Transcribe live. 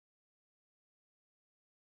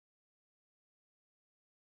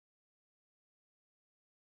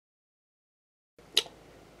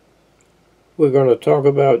We're going to talk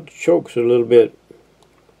about chokes a little bit.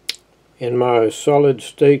 In my solid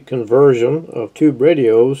state conversion of tube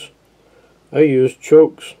radios, I use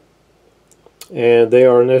chokes, and they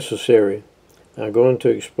are necessary. I'm going to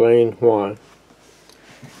explain why.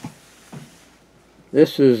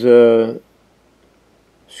 This is a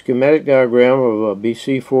schematic diagram of a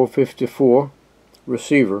BC454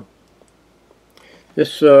 receiver.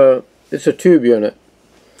 It's a tube unit,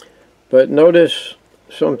 but notice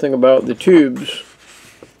something about the tubes.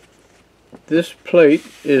 This plate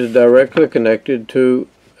is directly connected to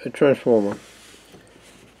a transformer.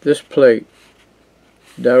 This plate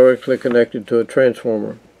directly connected to a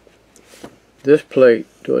transformer. This plate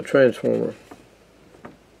to a transformer.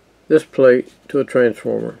 This plate to a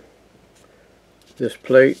transformer. This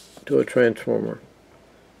plate to a transformer.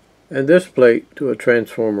 And this plate to a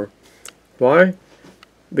transformer. Why?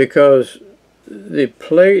 Because the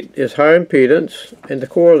plate is high impedance and the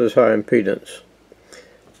coil is high impedance.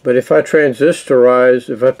 But if I transistorize,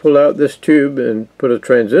 if I pull out this tube and put a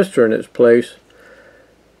transistor in its place,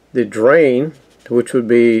 the drain, which would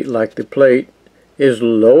be like the plate, is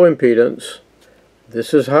low impedance.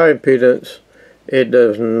 This is high impedance. It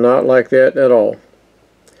does not like that at all.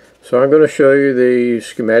 So I'm going to show you the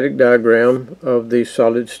schematic diagram of the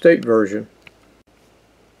solid state version.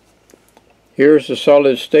 Here's the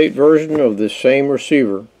solid state version of the same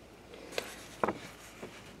receiver.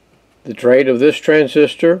 The drain of this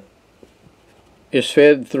transistor is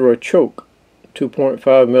fed through a choke, 2.5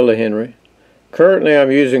 millihenry. Currently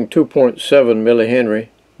I'm using 2.7 millihenry,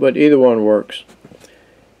 but either one works.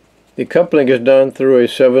 The coupling is done through a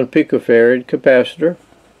 7 picofarad capacitor,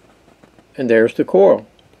 and there's the coil.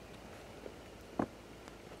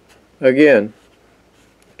 Again,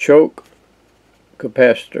 choke,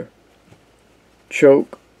 capacitor.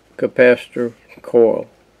 Choke, capacitor, coil.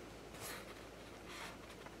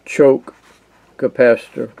 Choke,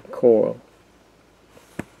 capacitor, coil.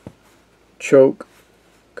 Choke,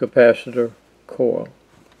 capacitor, coil.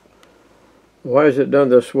 Why is it done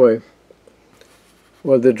this way?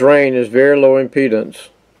 Well, the drain is very low impedance.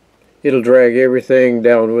 It'll drag everything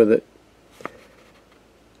down with it.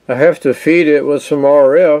 I have to feed it with some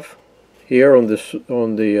RF here on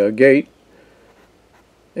the gate,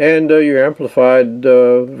 and your amplified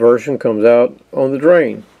version comes out on the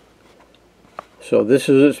drain. So this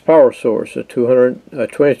is its power source, a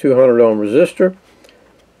 2200 ohm resistor,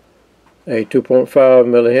 a 2.5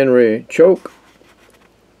 millihenry choke,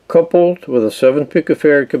 coupled with a 7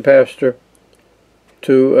 picofarad capacitor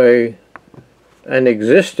to an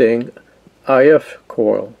existing IF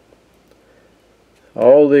coil.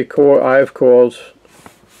 All the IF coils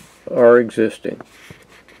are existing.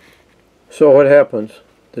 So what happens?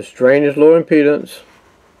 This drain is low impedance,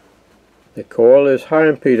 the coil is high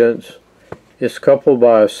impedance, it's coupled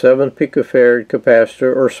by a 7 picofarad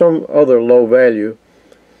capacitor or some other low value,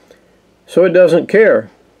 so it doesn't care.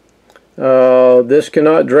 This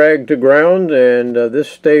cannot drag to ground, and this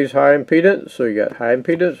stays high impedance, so you got high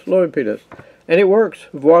impedance, low impedance, and it works.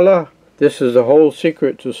 Voila! This is the whole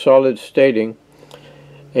secret to solid stating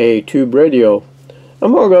a tube radio.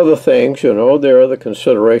 Among other things, you know, there are other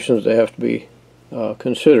considerations that have to be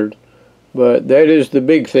considered, but that is the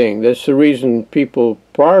big thing. That's the reason people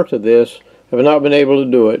prior to this have not been able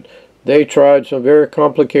to do it. They tried some very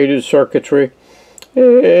complicated circuitry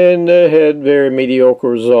and had very mediocre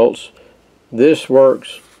results. This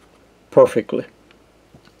works perfectly.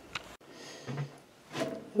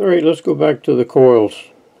 Alright, let's go back to the coils.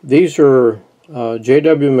 These are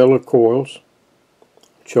J.W. Miller coils,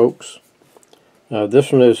 chokes.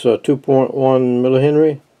 This one is 2.1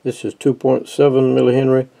 millihenry. This is 2.7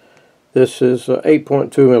 millihenry. This is 8.2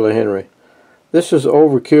 millihenry. This is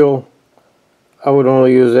overkill. I would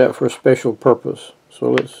only use that for a special purpose. So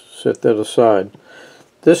let's set that aside.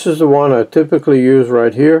 This is the one I typically use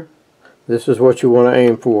right here. This is what you want to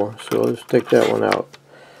aim for. So let's take that one out.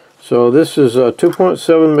 So this is 2.7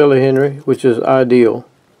 millihenry, which is ideal.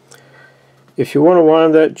 If you want to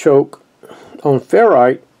wind that choke on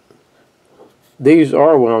ferrite, these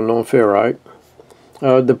are wound on ferrite.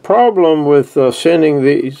 The problem with sending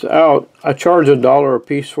these out, I charge $1 a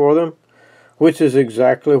piece for them, which is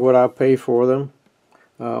exactly what I pay for them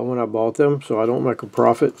when I bought them, so I don't make a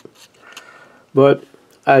profit. But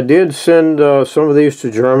I did send some of these to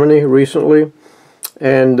Germany recently,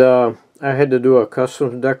 and I had to do a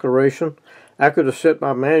customs declaration. I could have sent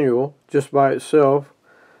my manual just by itself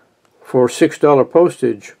for $6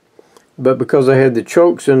 postage, but because I had the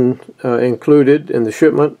chokes included in the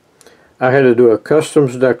shipment, I had to do a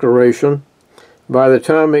customs declaration. By the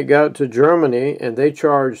time it got to Germany, and they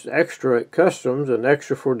charged extra at customs and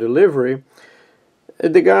extra for delivery,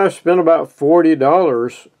 the guy spent about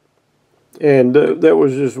 $40, and that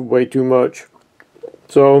was just way too much.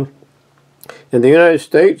 So in the United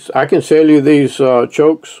States, I can sell you these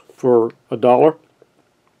chokes for $1.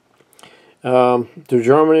 To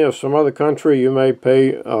Germany or some other country, you may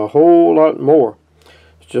pay a whole lot more.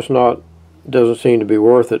 It's just not, doesn't seem to be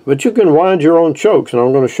worth it. But you can wind your own chokes, and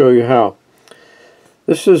I'm going to show you how.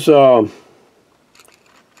 This is a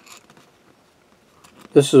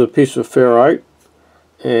piece of ferrite.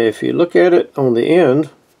 If you look at it on the end,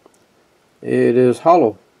 it is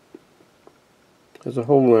hollow. There's a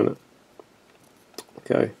hole in it.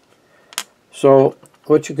 Okay. So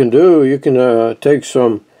what you can do, you can take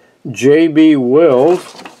some JB Weld.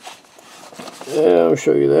 I'll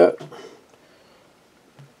show you that.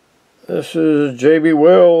 This is JB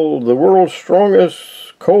Weld, the world's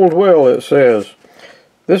strongest cold weld, it says.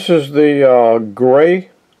 This is the gray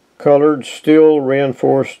colored steel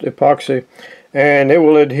reinforced epoxy, and it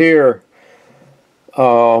will adhere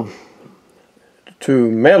to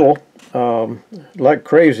metal like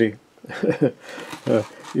crazy.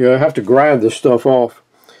 You have to grind this stuff off.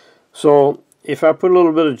 So if I put a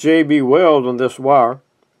little bit of JB Weld on this wire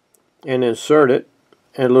and insert it,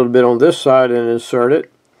 and a little bit on this side and insert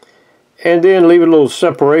it, and then leave a little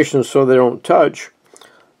separation so they don't touch,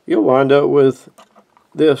 you'll wind up with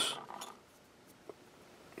this.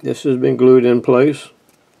 This has been glued in place.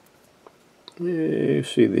 You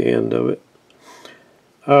see the end of it.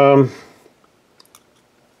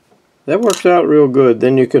 That works out real good.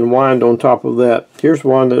 Then you can wind on top of that. Here's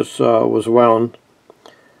one that was wound.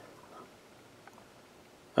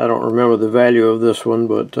 I don't remember the value of this one,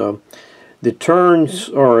 but the turns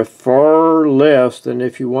are far less than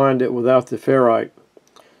if you wind it without the ferrite.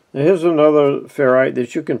 Now here's another ferrite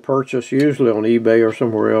that you can purchase usually on eBay or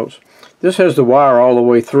somewhere else. This has the wire all the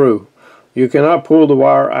way through. You cannot pull the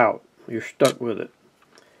wire out. You're stuck with it.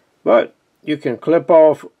 But you can clip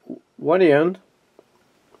off one end.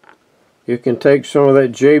 You can take some of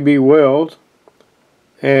that JB Weld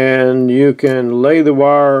and you can lay the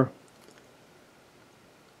wire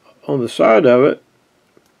on the side of it,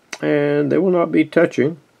 and they will not be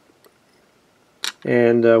touching.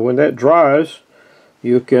 And when that dries,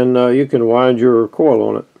 you can wind your coil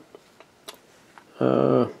on it.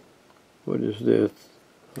 What is this?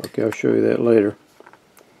 Okay, I'll show you that later.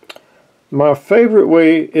 My favorite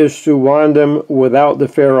way is to wind them without the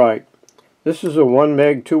ferrite. This is a 1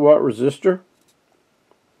 meg 2 watt resistor.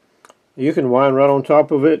 You can wind right on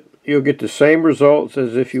top of it. You'll get the same results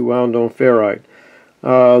as if you wound on ferrite.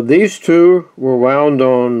 These two were wound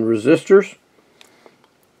on resistors.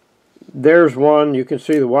 There's one, you can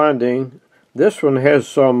see the winding. This one has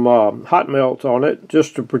some hot melt on it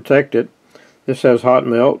just to protect it. This has hot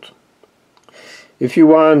melt. If you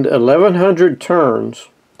wind 1100 turns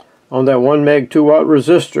on that 1 meg 2 watt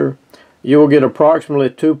resistor, you will get approximately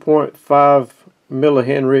 2.5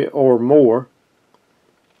 millihenry or more.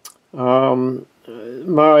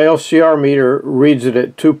 My LCR meter reads it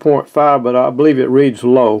at 2.5, but I believe it reads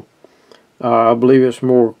low. I believe it's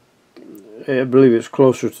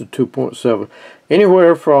closer to 2.7.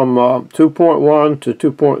 Anywhere from 2.1 to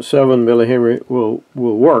 2.7 millihenry will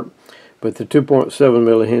work, but the 2.7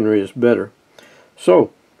 millihenry is better.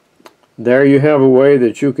 So there you have a way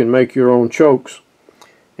that you can make your own chokes.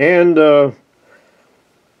 And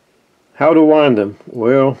how to wind them?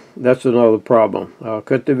 Well, that's another problem. I'll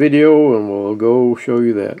cut the video and we'll go show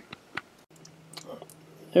you that.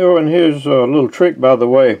 Oh, and here's a little trick, by the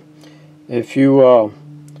way. If you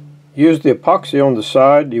use the epoxy on the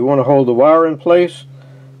side, you want to hold the wire in place,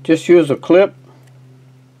 just use a clip.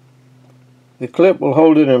 The clip will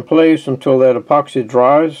hold it in place until that epoxy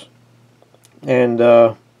dries, and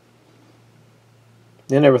then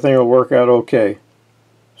everything will work out okay.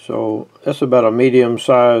 So that's about a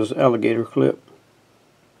medium-sized alligator clip.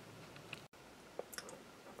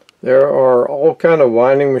 There are all kind of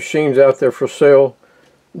winding machines out there for sale.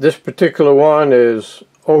 This particular one is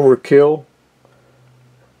overkill.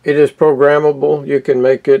 It is programmable. You can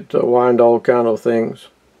make it wind all kind of things.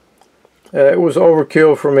 It was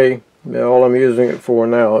overkill for me. All I'm using it for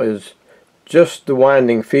now is just the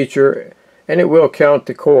winding feature, and it will count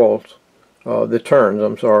the coils, the turns,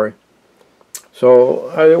 I'm sorry. So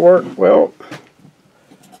it worked well,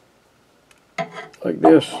 like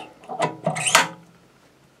this.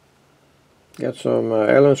 Got some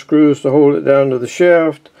Allen screws to hold it down to the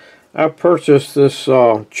shaft. I purchased this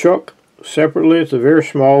chuck separately. It's a very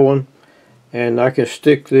small one, and I can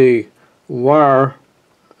stick the wire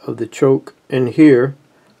of the choke in here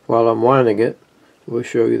while I'm winding it. We'll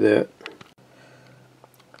show you that.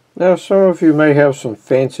 Now, some of you may have some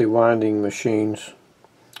fancy winding machines.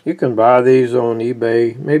 You can buy these on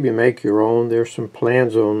eBay, maybe make your own. There's some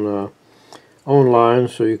plans on online,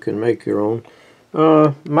 so you can make your own.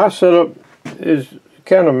 My setup is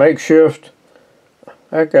kind of makeshift.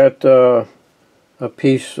 I got a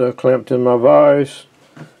piece clamped in my vise.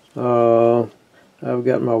 I've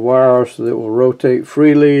got my wire so that it will rotate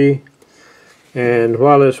freely, and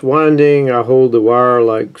while it's winding I hold the wire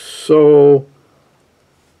like so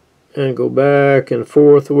and go back and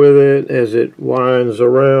forth with it as it winds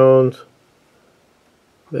around.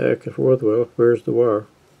 Back and forth. Well, where's the wire?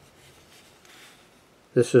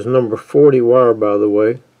 This is number 40 wire, by the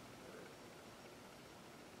way.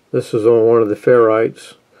 This is on one of the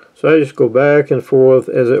ferrites. So I just go back and forth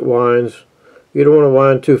as it winds. You don't want to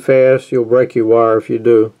wind too fast, you'll break your wire if you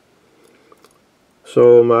do.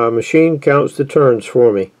 So my machine counts the turns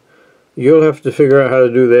for me. You'll have to figure out how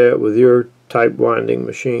to do that with your type winding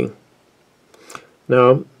machine.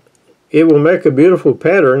 Now, it will make a beautiful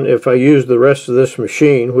pattern if I use the rest of this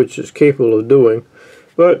machine, which it's capable of doing.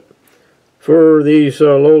 But for these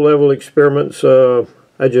low-level experiments,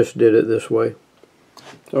 I just did it this way.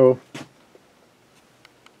 So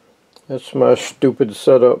that's my stupid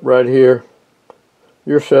setup right here.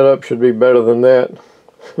 Your setup should be better than that.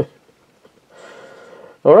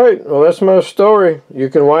 Alright, well, that's my story. You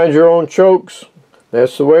can wind your own chokes.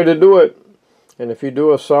 That's the way to do it. And if you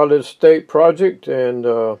do a solid state project and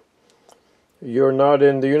you're not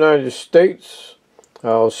in the United States,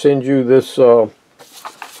 I'll send you this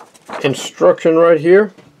instruction right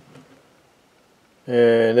here.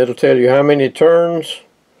 And it'll tell you how many turns.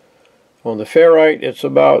 On the ferrite, it's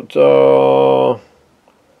about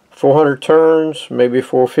 400 turns, maybe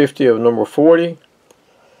 450 of number 40.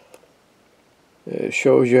 It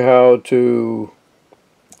shows you how to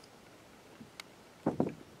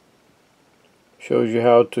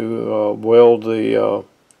weld the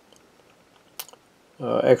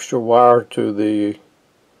extra wire to the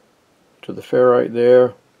ferrite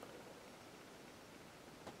there.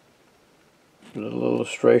 A little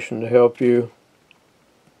illustration to help you.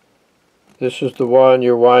 This is the one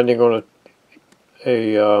you're winding on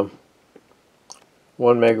a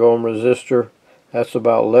 1 megohm resistor. That's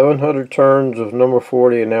about 1100 turns of number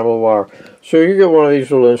 40 enamel wire. So you get one of these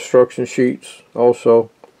little instruction sheets also.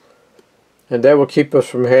 And that will keep us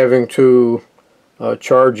from having to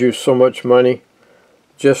charge you so much money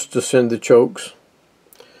just to send the chokes.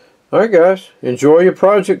 Alright guys, enjoy your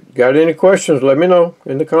project. Got any questions, let me know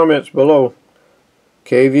in the comments below.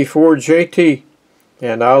 KV4JT.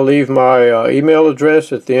 And I'll leave my email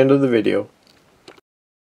address at the end of the video.